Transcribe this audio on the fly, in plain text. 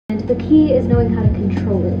And the key is knowing how to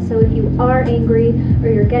control it. So if you are angry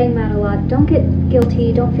or you're getting mad a lot, don't get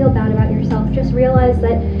guilty, don't feel bad about yourself. Just realize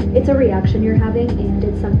that it's a reaction you're having and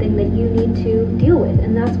it's something that you need to deal with.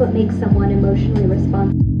 And that's what makes someone emotionally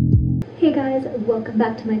responsive. Hey guys, welcome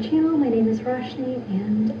back to my channel. My name is Roshni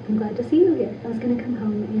and I'm glad to see you here. I was gonna come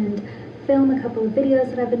home and film a couple of videos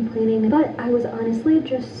that I've been planning, but I was honestly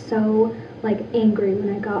just so angry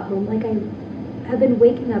when I got home. I've been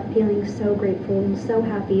waking up feeling so grateful and so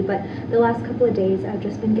happy, but the last couple of days I've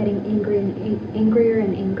just been getting angrier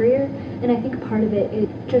and angrier, and I think part of it is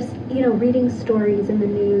just, reading stories in the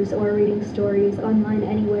news or reading stories online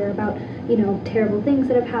anywhere about, terrible things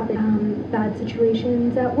that have happened, bad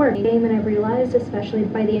situations at work. And I've realized, especially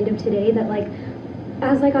by the end of today, that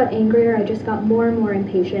as I got angrier, I just got more and more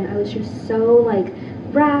impatient. I was just so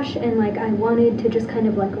rash, and I wanted to just kind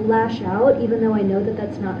of lash out, even though I know that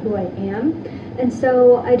that's not who I am. And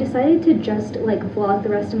so I decided to just vlog the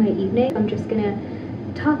rest of my evening. I'm just gonna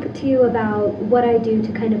talk to you about what I do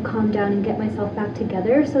to kind of calm down and get myself back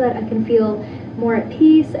together so that I can feel more at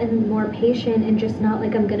peace and more patient and just not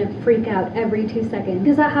I'm gonna freak out every 2 seconds,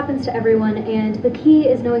 because that happens to everyone. And the key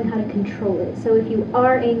is knowing how to control it. So if you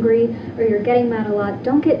are angry or you're getting mad a lot,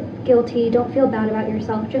 don't get guilty, don't feel bad about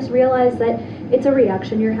yourself. Just realize that it's a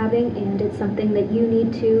reaction you're having and it's something that you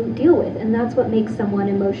need to deal with, and that's what makes someone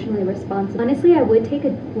emotionally responsive. Honestly, I would take a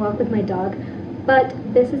walk with my dog, but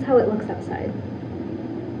this is how it looks outside.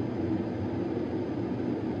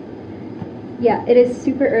 Yeah, it is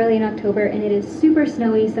super early in October and it is super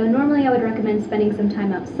snowy, so normally I would recommend spending some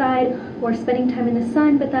time outside or spending time in the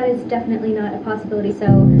sun, but that is definitely not a possibility. So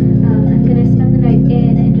I'm gonna spend the night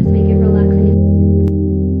in and just make it relaxing.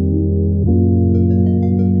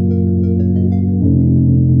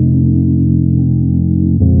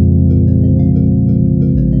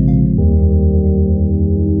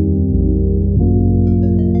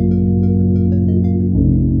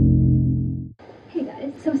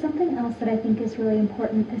 So something else that I think is really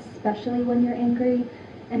important, especially when you're angry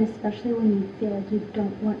and especially when you feel like you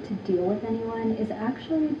don't want to deal with anyone, is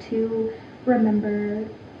actually to remember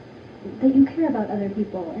that you care about other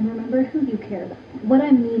people and remember who you care about. What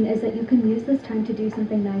I mean is that you can use this time to do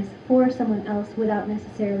something nice for someone else without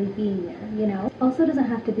necessarily being there, Also, it doesn't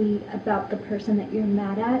have to be about the person that you're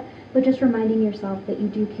mad at, but just reminding yourself that you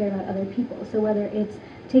do care about other people. So whether it's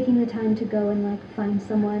taking the time to go and find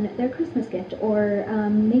someone their Christmas gift, or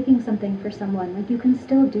making something for someone, you can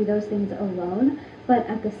still do those things alone, but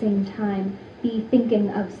at the same time be thinking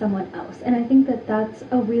of someone else. And I think that that's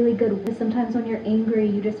a really good way. Sometimes when you're angry,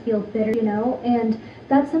 you just feel bitter, and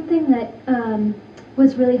that's something that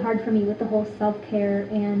was really hard for me with the whole self-care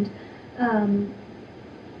and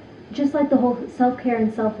just the whole self-care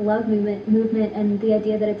and self-love movement and the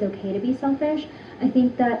idea that it's okay to be selfish. I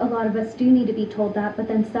think that a lot of us do need to be told that, but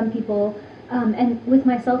then some people, and with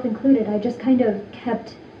myself included, I just kind of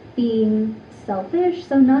kept being selfish.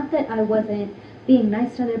 So not that I wasn't being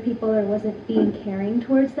nice to other people or wasn't being caring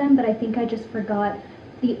towards them, but I think I just forgot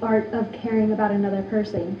the art of caring about another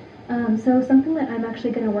person. So something that I'm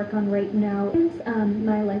actually going to work on right now is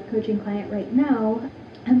my life coaching client right now.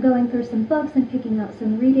 I'm going through some books and picking out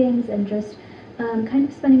some readings and just kind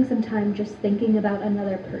of spending some time just thinking about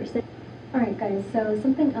another person. Alright guys, so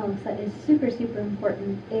something else that is super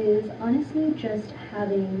important is honestly just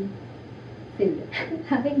having food.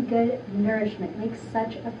 Having good nourishment makes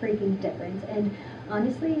such a freaking difference. And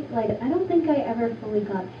honestly, I don't think I ever fully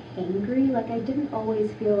got hangry. I didn't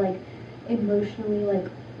always feel emotionally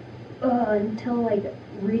until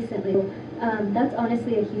recently. That's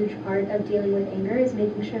honestly a huge part of dealing with anger, is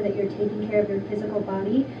making sure that you're taking care of your physical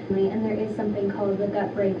body. And there is something called the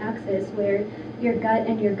gut-brain axis, where your gut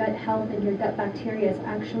and your gut health and your gut bacteria is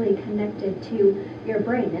actually connected to your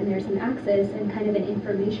brain, and there's an axis and kind of an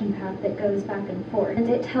information path that goes back and forth, and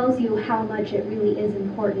it tells you how much it really is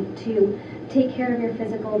important to take care of your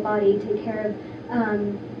physical body, take care of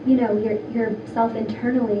yourself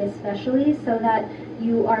internally, especially, so that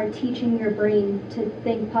you are teaching your brain to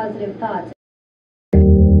think positive thoughts.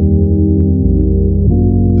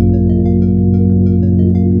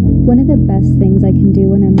 One of the best things I can do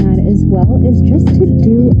when I'm mad as well is just to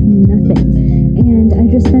do nothing. And I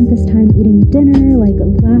just spent this time eating dinner,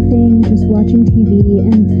 laughing, just watching TV,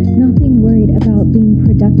 and not being worried about being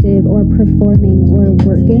productive or performing or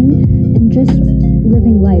working, and just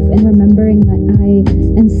living life and remembering that I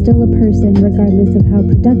am still a person regardless of how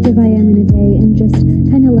productive I am in a day, and just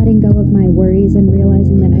kind of letting go of my worries and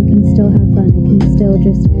realizing that I can still have fun. I can still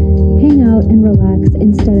just hang out and relax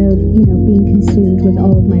instead of, being consumed with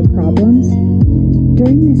all of my problems.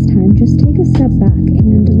 During this time, just take a step back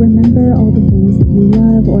and remember all the things that you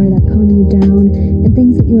love or that calm you down, and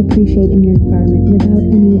things that you appreciate in your environment without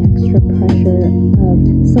any extra pressure of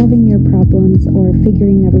solving your problems or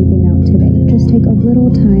figuring everything out today. Just take a little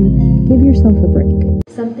time, give yourself a break.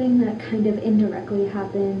 Something that kind of indirectly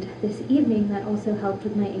happened this evening that also helped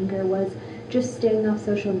with my anger was just staying off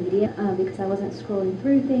social media because I wasn't scrolling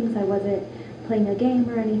through things, I wasn't playing a game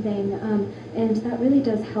or anything, and that really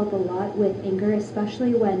does help a lot with anger,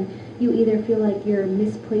 especially when you either feel like you're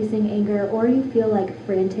misplacing anger or you feel like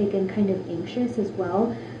frantic and kind of anxious as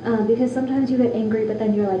well, because sometimes you get angry but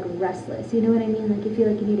then you're like restless, you know what I mean? Like you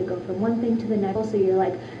feel like you need to go from one thing to the next, so you're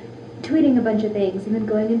like tweeting a bunch of things and then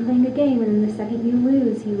going and playing a game, and then the second you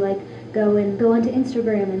lose, you like go onto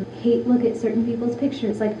Instagram and look at certain people's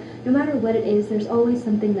pictures. Like no matter what it is, there's always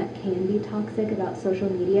something that can be toxic about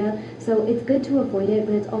social media. So it's good to avoid it,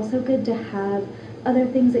 but it's also good to have other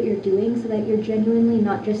things that you're doing so that you're genuinely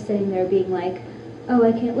not just sitting there being like, oh,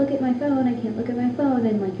 I can't look at my phone, I can't look at my phone,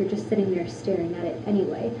 and like you're just sitting there staring at it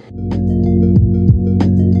anyway.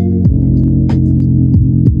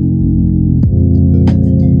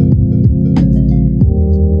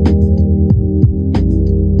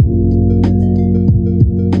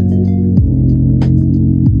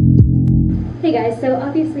 Hey guys, so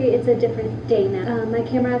obviously it's a different day now. My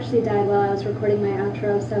camera actually died while I was recording my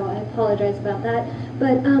outro, so I apologize about that.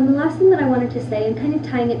 But the last thing that I wanted to say, and kind of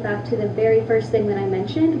tying it back to the very first thing that I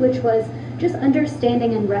mentioned, which was just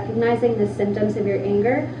understanding and recognizing the symptoms of your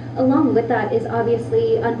anger. Along with that is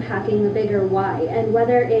obviously unpacking the bigger why, and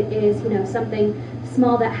whether it is, you know, something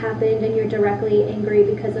small that happened and you're directly angry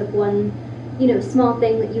because of one, you know, small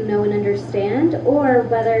thing that you know and understand, or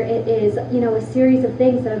whether it is, you know, a series of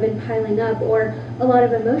things that have been piling up, or a lot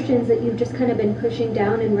of emotions that you've just kind of been pushing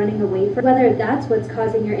down and running away from. Whether that's what's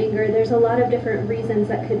causing your anger, there's a lot of different reasons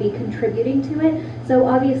that could be contributing to it. So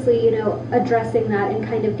obviously, you know, addressing that and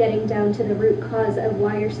kind of getting down to the root cause of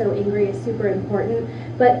why you're so angry is super important.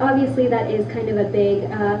 But obviously that is kind of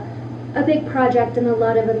a big project and a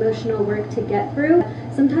lot of emotional work to get through.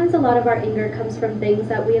 Sometimes a lot of our anger comes from things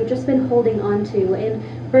that we have just been holding on to and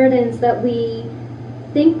burdens that we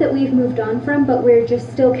think that we've moved on from, but we're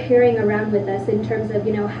just still carrying around with us in terms of,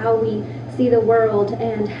 you know, how we see the world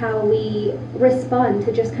and how we respond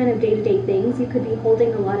to just kind of day-to-day things. You could be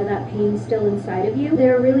holding a lot of that pain still inside of you.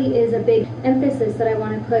 There really is a big emphasis that I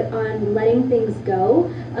want to put on letting things go,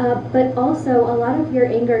 but also a lot of your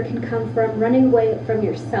anger can come from running away from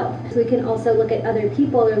yourself. So we can also look at other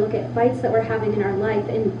people or look at fights that we're having in our life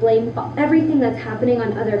and blame everything that's happening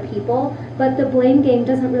on other people, but the blame game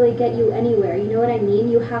doesn't really get you anywhere. You know what I mean?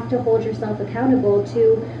 You have to hold yourself accountable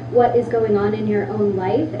to what is going on in your own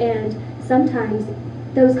life, and sometimes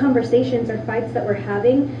those conversations or fights that we're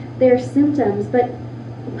having, they're symptoms, but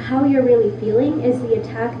how you're really feeling is the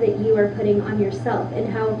attack that you are putting on yourself,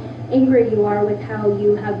 and how angry you are with how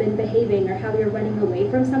you have been behaving or how you're running away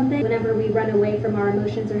from something. Whenever we run away from our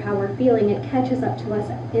emotions or how we're feeling, it catches up to us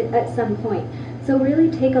at some point. So really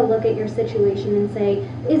take a look at your situation and say,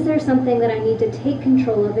 is there something that I need to take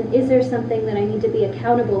control of, and is there something that I need to be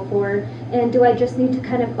accountable for, and do I just need to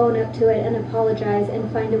kind of own up to it and apologize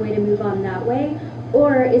and find a way to move on that way?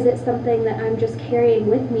 Or is it something that I'm just carrying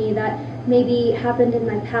with me that maybe happened in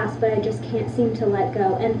my past, but I just can't seem to let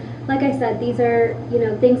go? And like I said, these are, you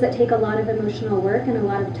know, things that take a lot of emotional work and a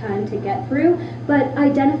lot of time to get through, but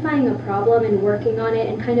identifying a problem and working on it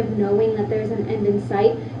and kind of knowing that there's an end in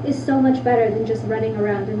sight is so much better than just running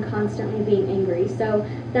around and constantly being angry. So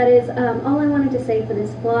that is all I wanted to say for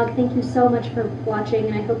this vlog. Thank you so much for watching,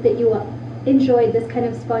 and I hope that you enjoyed this kind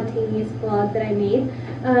of spontaneous vlog that I made.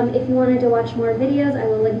 If you wanted to watch more videos, I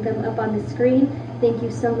will link them up on the screen. Thank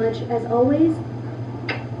you so much as always.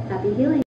 Happy healing.